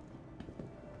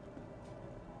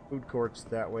 Food court's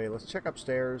that way. Let's check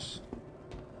upstairs.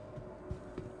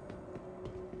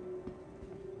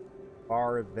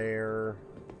 Bar there.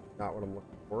 Not what I'm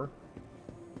looking for.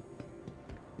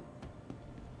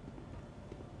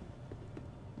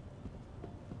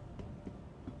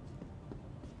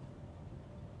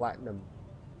 Platinum.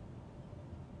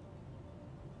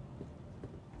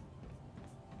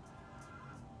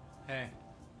 Hey,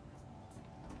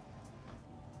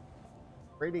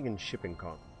 Trading and shipping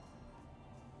comp.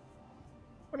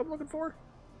 What I'm looking for?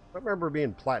 I don't remember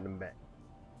being Platinum Bay.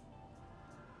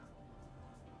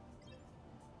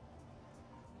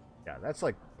 Yeah, that's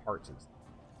like parts and stuff.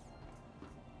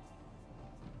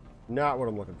 Not what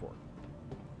I'm looking for.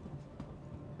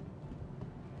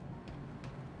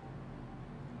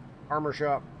 Armor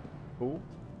shop. Cool.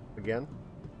 Again,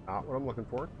 not what I'm looking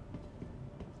for.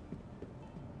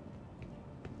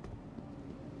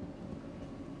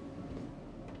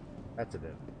 That's it.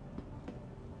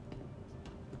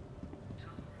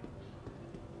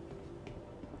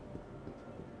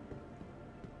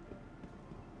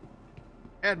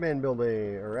 Admin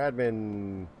building, or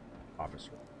admin office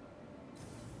room.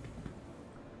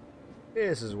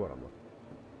 This is what I'm looking for.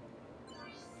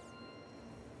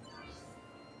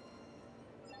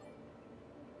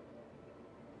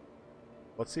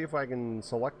 Let's see if I can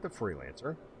select the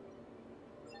freelancer.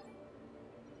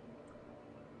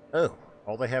 Oh,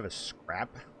 all they have is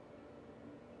scrap.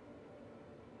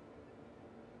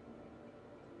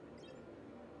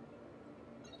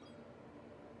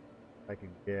 I could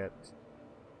get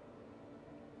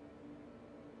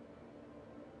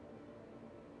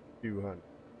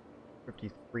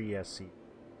 253 SC.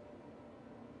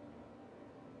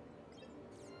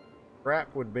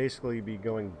 Scrap would basically be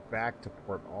going back to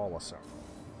Port Olisar.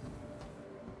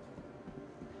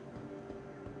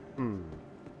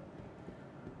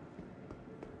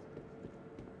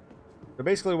 So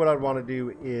basically what I'd want to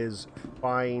do is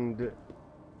find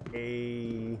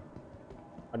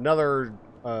another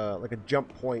like a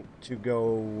jump point to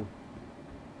go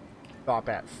stop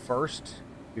at first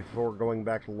before going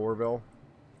back to Lorville.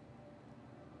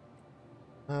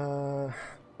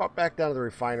 Pop back down to the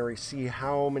refinery, see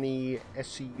how many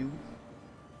SCU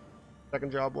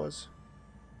second job was.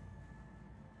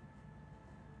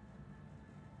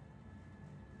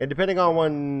 And depending on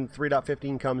when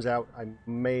 3.15 comes out, I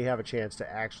may have a chance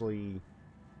to actually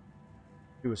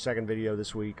do a second video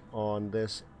this week on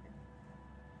this.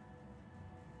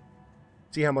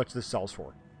 See how much this sells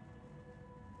for.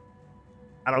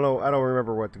 I don't know. I don't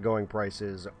remember what the going price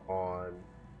is on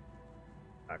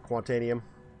Quantanium.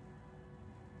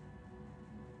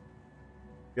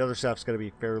 The other stuff's going to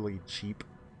be fairly cheap.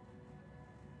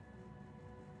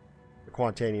 The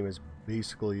Quantanium is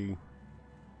basically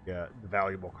the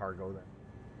valuable cargo then.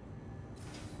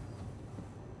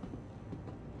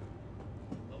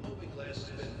 A moving glass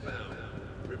has been found.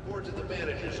 Report to the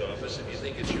manager's office if you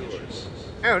think it's yours.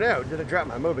 Oh no, did I drop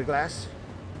my movie glass?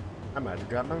 I might have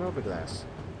dropped my movie glass.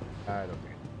 I don't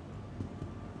care.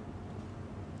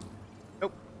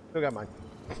 Nope, still got mine.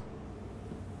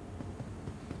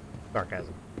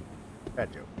 Sarcasm.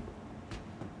 Bad joke.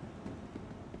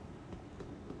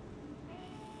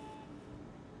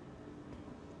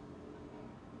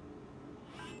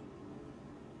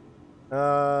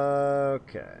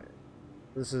 Okay.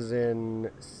 This is in...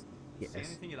 see Yes.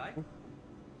 anything you like?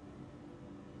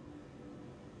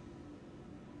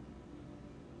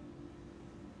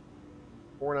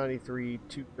 $493,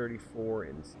 $234,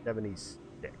 and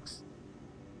 $76.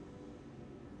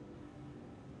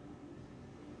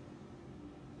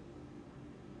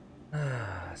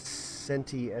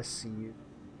 Senti SCU.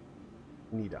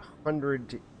 Need 100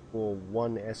 to equal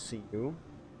 1 SCU.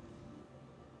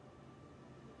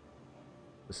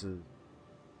 This is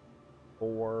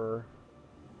 4.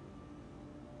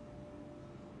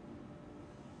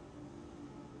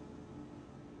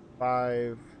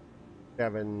 5,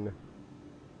 7,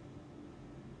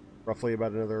 roughly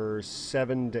about another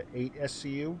 7 to 8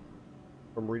 SCU,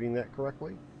 if I'm reading that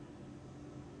correctly.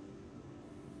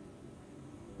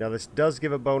 Now this does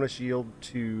give a bonus yield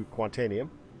to Quantanium,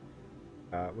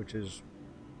 which is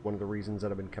one of the reasons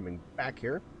that I've been coming back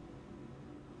here.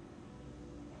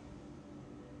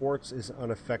 Quartz is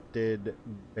unaffected,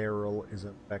 Beryl is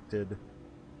affected.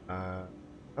 I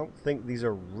don't think these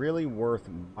are really worth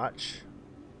much.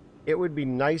 It would be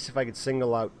nice if I could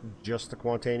single out just the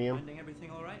Quantanium, Finding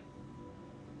everything all right?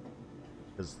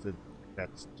 because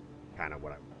that's kind of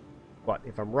what I want. But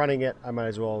if I'm running it, I might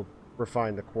as well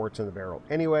refine the quartz in the Beryl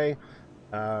anyway,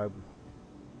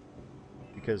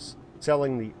 because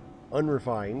selling the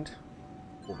unrefined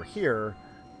over here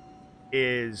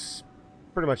is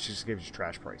pretty much just gives you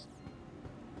trash price.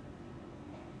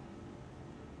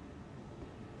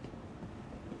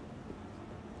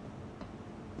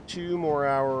 2 more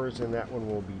hours and that one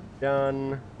will be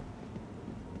done.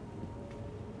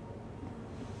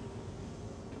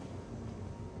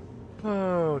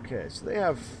 Okay, so they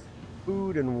have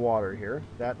food and water here.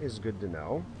 That is good to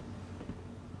know.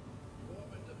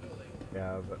 They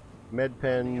have med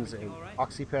pens and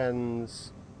oxy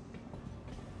pens.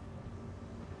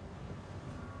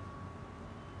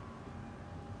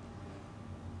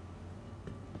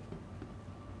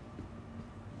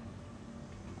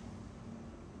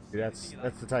 See, that's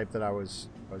the type that I was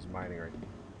mining right now.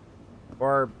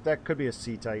 Or that could be a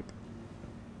C type.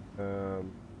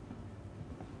 Finding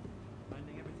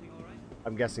everything all right?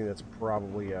 I'm guessing that's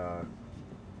probably a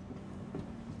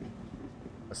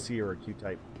C or a Q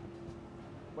type.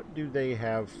 What do they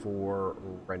have for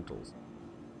rentals?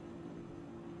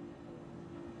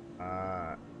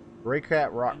 Gray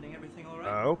Cat Rock. Finding everything all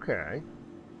right? Okay.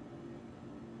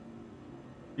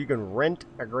 You can rent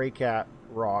a Gray Cat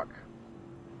Rock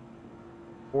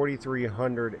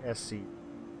 4300 SC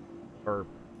or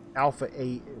Alpha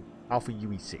 8 Alpha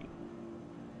UEC.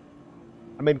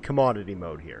 I'm in commodity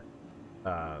mode here.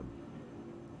 Feel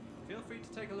free to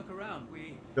take a look around.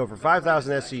 So for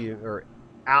 5,000 SC or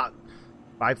out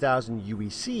 5,000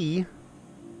 UEC,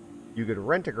 you could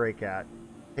rent a Gray Cat,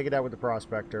 take it out with the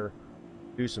prospector,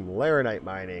 do some laranite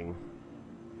mining,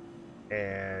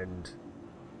 and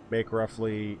make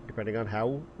roughly, depending on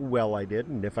how well I did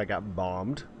and if I got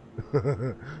bombed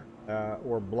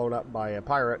or blown up by a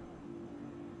pirate,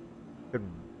 could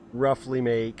roughly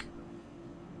make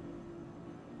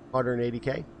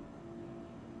 180k.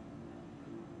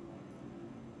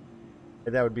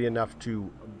 And that would be enough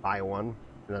to buy one,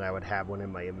 and then I would have one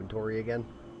in my inventory again.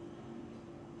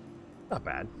 Not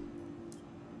bad.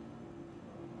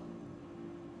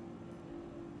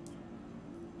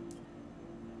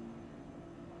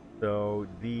 So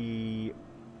the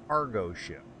cargo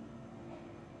ship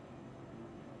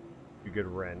you could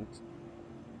rent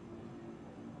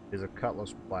is a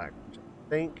Cutlass Black, which I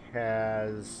think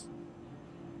has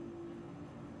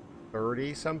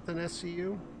 30 something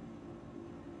SCU. I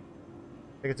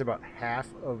think it's about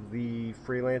half of the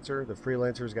Freelancer. The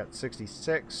Freelancer's got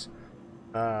 66.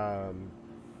 I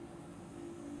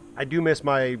do miss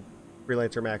my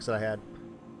Freelancer Max that I had.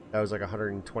 That was like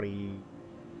 120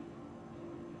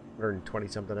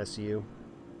 something SCU.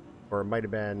 Or it might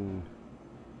have been,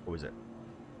 what was it?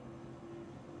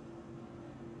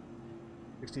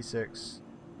 66.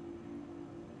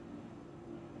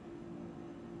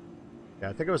 Yeah,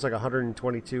 I think it was like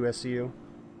 122 SCU.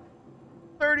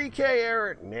 30k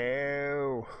error.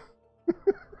 No.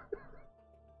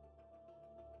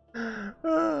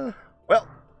 Well, I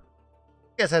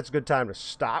guess that's a good time to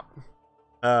stop.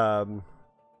 Now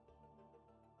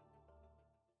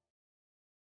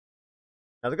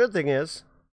the good thing is,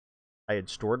 I had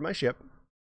stored my ship.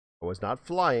 I was not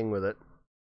flying with it,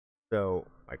 so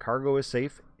my cargo is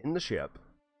safe in the ship.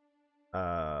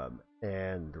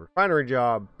 And the refinery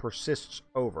job persists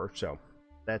over, so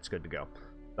that's good to go.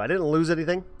 So I didn't lose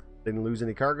anything. Didn't lose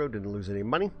any cargo. Didn't lose any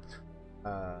money.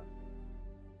 I'm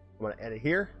going to end it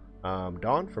here.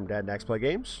 Don from Dad and Axe Play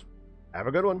Games. Have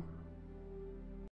a good one.